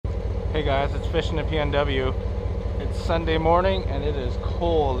Hey guys, it's FishingThePNW. It's Sunday morning and it is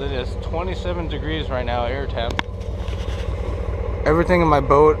cold. It is 27 degrees right now, air temp. Everything in my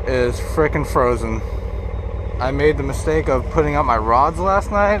boat is freaking frozen. I made the mistake of putting out my rods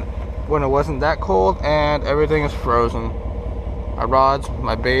last night when it wasn't that cold and everything is frozen. My rods,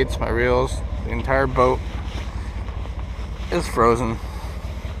 my baits, my reels, the entire boat is frozen.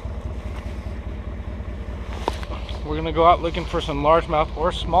 We're gonna go out looking for some largemouth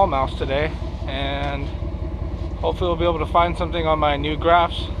or smallmouth today, and hopefully we'll be able to find something on my new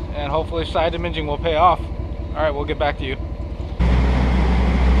graphs, and hopefully side imaging will pay off. All right, we'll get back to you.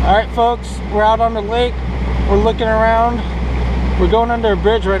 All right, folks, we're out on the lake. We're looking around. We're going under a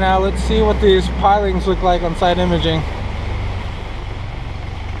bridge right now. Let's see what these pilings look like on side imaging.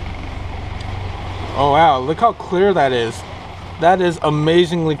 Oh wow, look how clear that is. That is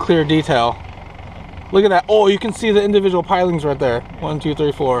amazingly clear detail. Look at that. Oh, you can see the individual pilings right there. 1, 2,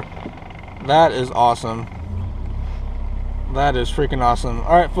 3, 4. That is awesome. That is freaking awesome.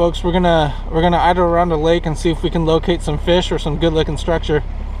 All right, folks, we're gonna idle around the lake and see if we can locate some fish or some good looking structure.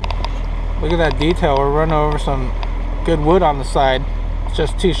 Look at that detail. We're running over some good wood on the side. It's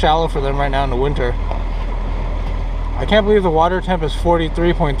just too shallow for them right now in the winter. I can't believe the water temp is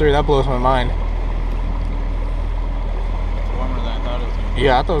 43.3. That blows my mind.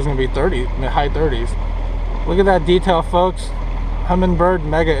 Yeah, I thought it was gonna be 30, high 30s. Look at that detail, folks. Humminbird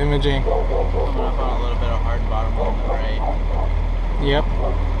mega imaging. Coming up on a little bit of hard bottom on the right.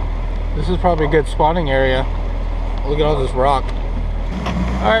 Yep. This is probably a good spawning area. Look at all this rock.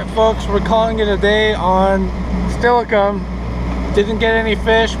 Alright, folks, we're calling it a day on Stilicum. Didn't get any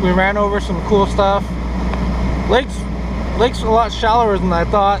fish. We ran over some cool stuff. Lake's a lot shallower than I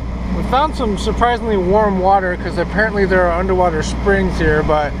thought. We found some surprisingly warm water because apparently there are underwater springs here,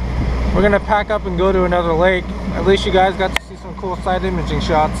 but we're gonna pack up and go to another lake. At least you guys got to see some cool side imaging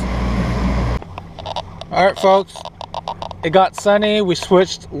shots. All right, folks, it got sunny. We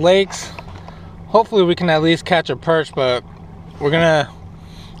switched lakes. Hopefully we can at least catch a perch, but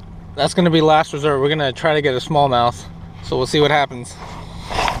that's gonna be last resort. We're gonna try to get a smallmouth, so we'll see what happens.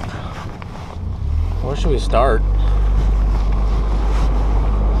 Where should we start?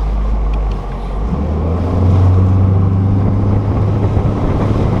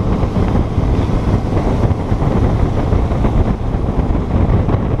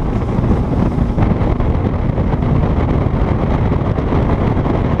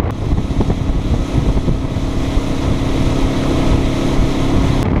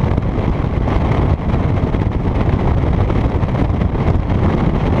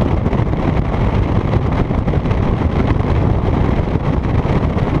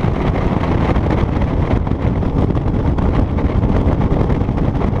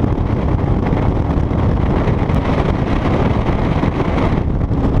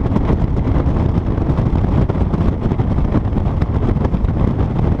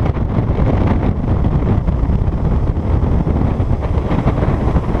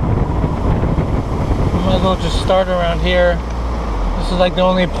 We'll just start around here. This is like the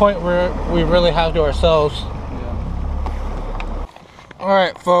only point where we really have to ourselves. Yeah.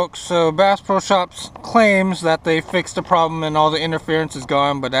 Alright, folks, so Bass Pro Shops claims that they fixed the problem and all the interference is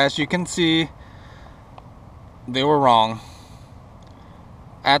gone, but as you can see, they were wrong.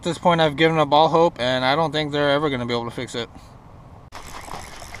 At this point, I've given up all hope, and I don't think they're ever going to be able to fix it.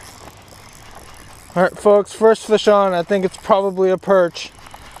 Alright, folks, first fish on. I think it's probably a perch.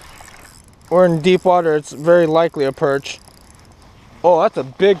 We're in deep water. It's very likely a perch. Oh, that's a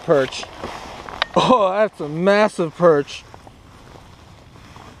big perch. Oh, that's a massive perch.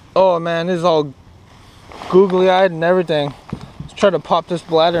 Oh man, this is all googly eyed and everything. Let's try to pop this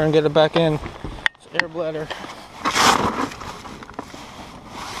bladder and get it back in. It's air bladder.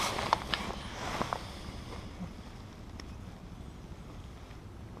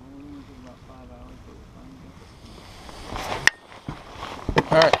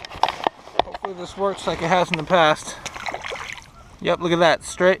 Alright. This works like it has in the past. Yep, look at that,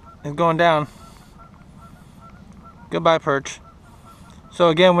 straight and going down. Goodbye, perch. So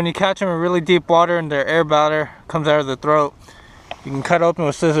again, when you catch them in really deep water and their air bladder comes out of the throat, you can cut open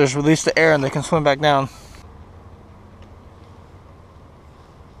with scissors, release the air, and they can swim back down.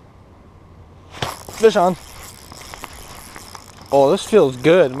 Fish on. Oh, this feels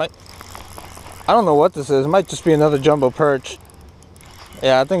good. I don't know what this is. It might just be another jumbo perch.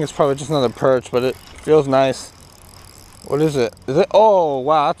 Yeah, I think it's probably just another perch, but it feels nice. What is it? Is it? Oh,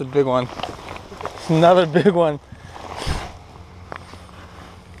 wow, that's a big one. It's another big one.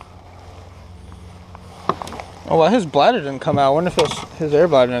 Oh, well, his bladder didn't come out. I wonder if his air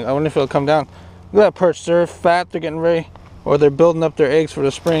bladder didn't. I wonder if it'll come down. Look at that perch. They're fat. They're getting ready, or they're building up their eggs for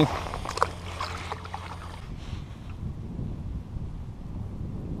the spring.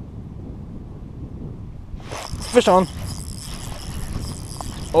 Fish on.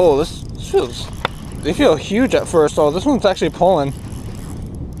 Oh, this feels, they feel huge at first. Oh, this one's actually pulling.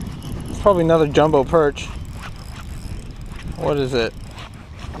 It's probably another jumbo perch. What is it?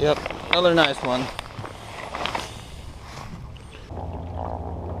 Yep, another nice one.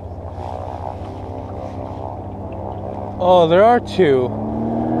 Oh, there are two.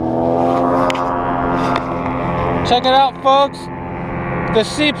 Check it out, folks. The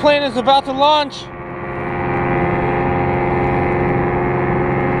seaplane is about to launch.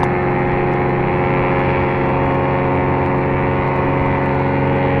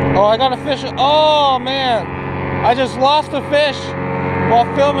 Oh, I got a fish. Oh, man. I just lost a fish while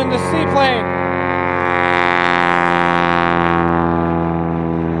filming the seaplane.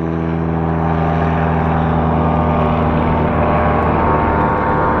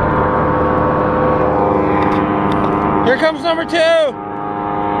 Here comes number two.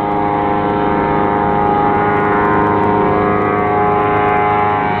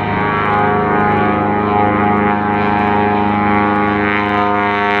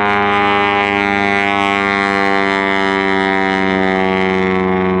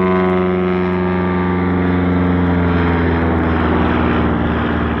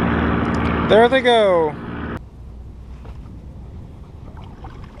 There they go.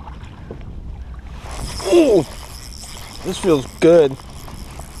 Ooh, this feels good.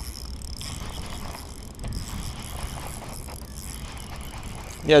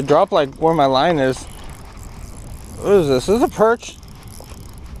 Yeah, drop like where my line is. What is this? Is this a perch?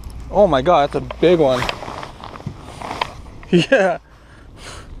 Oh my god, that's a big one. Yeah.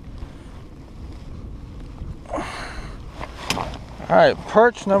 Alright,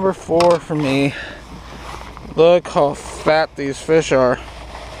 perch number 4 for me. Look how fat these fish are.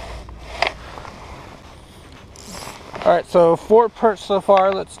 Alright, so 4 perch so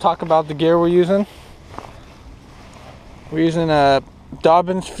far. Let's talk about the gear we're using. We're using a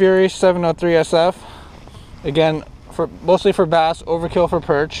Dobyns Fury 703 SF. Again, mostly for bass, overkill for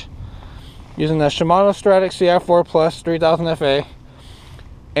perch. Using the Shimano Stradic CI4 Plus 3000 FA.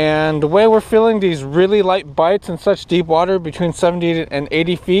 And the way we're feeling these really light bites in such deep water between 70 and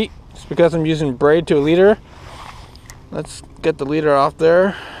 80 feet, it's because I'm using braid to a leader. Let's get the leader off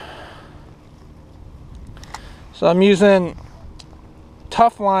there. So I'm using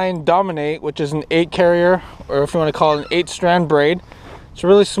TUF-Line Dominate, which is an 8 carrier, or if you want to call it an 8 strand braid. It's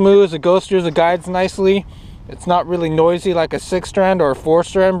really smooth, it goes through the guides nicely. It's not really noisy like a 6 strand or a 4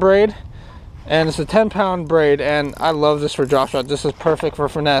 strand braid. And it's a 10-pound braid, and I love this for drop shot. This is perfect for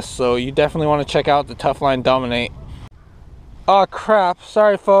finesse, so you definitely want to check out the TUF-Line Dominate. Oh crap,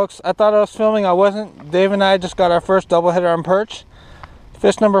 sorry folks, I thought I was filming, I wasn't. Dave and I just got our first double hitter on perch.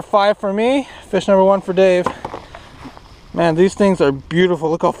 Fish number 5 for me, fish number 1 for Dave. Man, these things are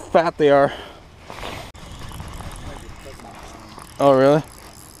beautiful, look how fat they are. Oh really?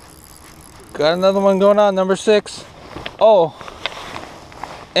 Got another one going on, number 6. Oh,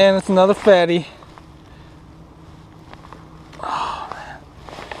 and it's another fatty. Oh man,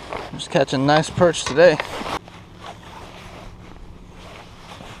 I'm just catching nice perch today.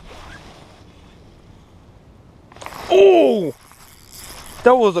 Oh,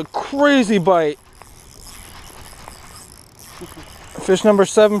 that was a crazy bite. Fish number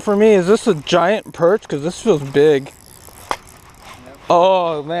 7 for me. Is this a giant perch? Because this feels big.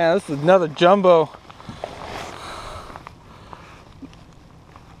 Oh man, this is another jumbo.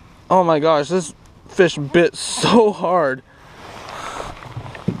 Oh my gosh, this fish bit so hard.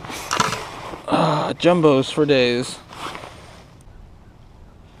 Jumbos for days.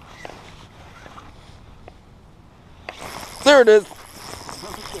 There it is.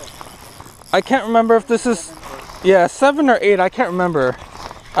 I can't remember if this is, yeah, 7 or 8, I can't remember.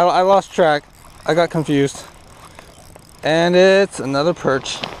 I lost track. I got confused. And it's another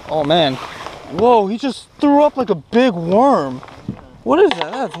perch. Oh man. Whoa, he just threw up like a big worm. What is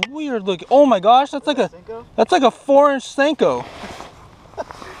that? That's weird looking. Oh my gosh, that's like a 4-inch Senko.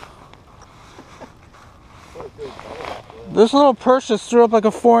 This little perch just threw up like a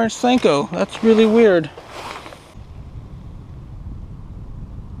 4-inch Senko. That's really weird.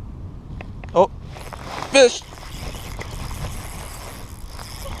 Oh, fish.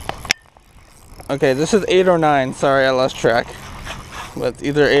 Okay, this is 8 or 9. Sorry, I lost track. But it's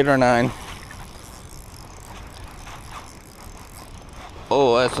either 8 or 9.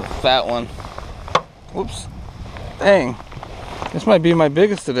 Oh, that's a fat one. Whoops. Dang. This might be my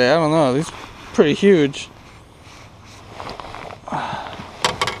biggest today. I don't know. These are pretty huge.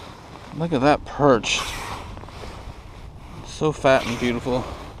 Look at that perch. So fat and beautiful.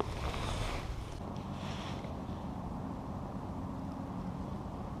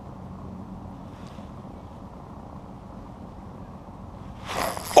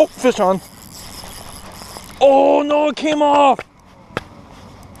 fish on. Oh no, it came off.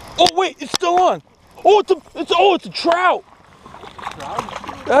 Oh wait, it's still on. Oh, it's a trout.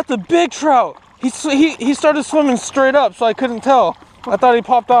 That's a big trout. He started swimming straight up, so I couldn't tell. I thought he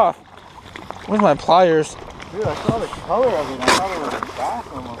popped off. Where's my pliers? Dude, I saw the color of it. I thought it was a bass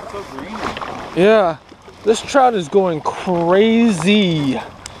almost. So green. Yeah, this trout is going crazy.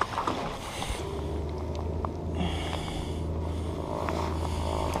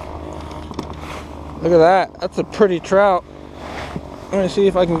 Look at that. That's a pretty trout. Let me see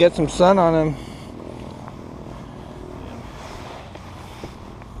if I can get some sun on him.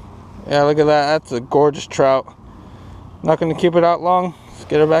 Yeah, look at that. That's a gorgeous trout. Not going to keep it out long. Let's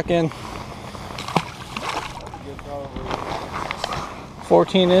get her back in.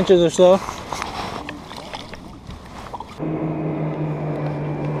 14 inches or so.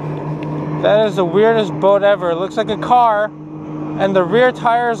 That is the weirdest boat ever. It looks like a car, and the rear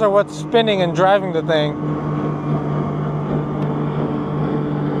tires are what's spinning and driving the thing.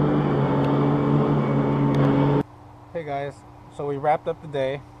 Hey guys, so we wrapped up the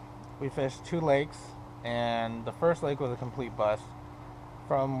day. We fished 2 lakes, and the first lake was a complete bust.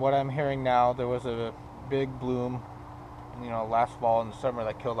 From what I'm hearing now, there was a big bloom, you know, last fall and summer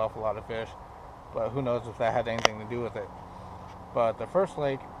that killed off a lot of fish, but who knows if that had anything to do with it. But the first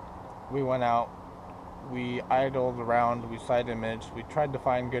lake, we went out, we idled around, we side imaged, we tried to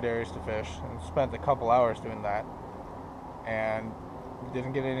find good areas to fish, and spent a couple hours doing that, and we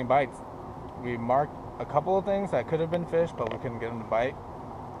didn't get any bites. We marked a couple of things that could have been fish, but we couldn't get them to bite.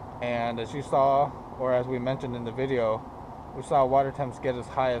 And as you saw, or as we mentioned in the video, we saw water temps get as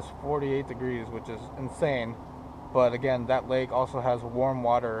high as 48 degrees, which is insane. But again, that lake also has warm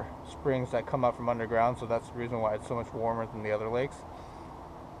water springs that come up from underground, so that's the reason why it's so much warmer than the other lakes.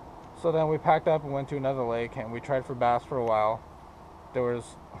 So then we packed up and went to another lake, and we tried for bass for a while. There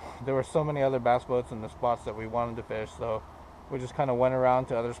were so many other bass boats in the spots that we wanted to fish, so we just kind of went around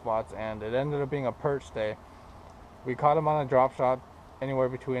to other spots, and it ended up being a perch day. We caught them on a drop shot anywhere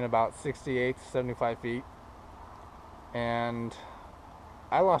between about 68 to 75 feet, and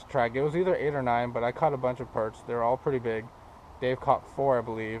I lost track. It was either 8 or 9, but I caught a bunch of perch. They're all pretty big. Dave caught 4, I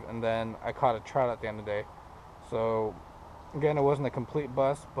believe, and then I caught a trout at the end of the day. So again, it wasn't a complete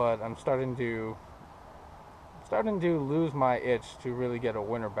bust, but I'm starting to lose my itch to really get a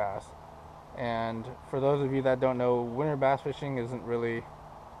winter bass. And for those of you that don't know, winter bass fishing isn't really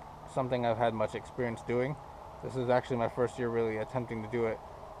something I've had much experience doing. This is actually my first year really attempting to do it,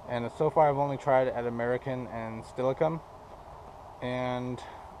 and so far I've only tried at American and Stilicum. And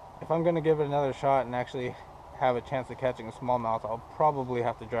if I'm going to give it another shot and actually have a chance of catching a smallmouth, I'll probably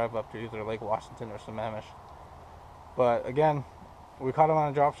have to drive up to either Lake Washington or Sammamish. But again, we caught him on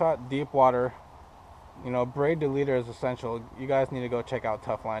a drop shot, deep water. You know, braid to leader is essential. You guys need to go check out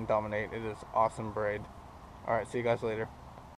TUF-Line Dominate. It is awesome braid. Alright, see you guys later.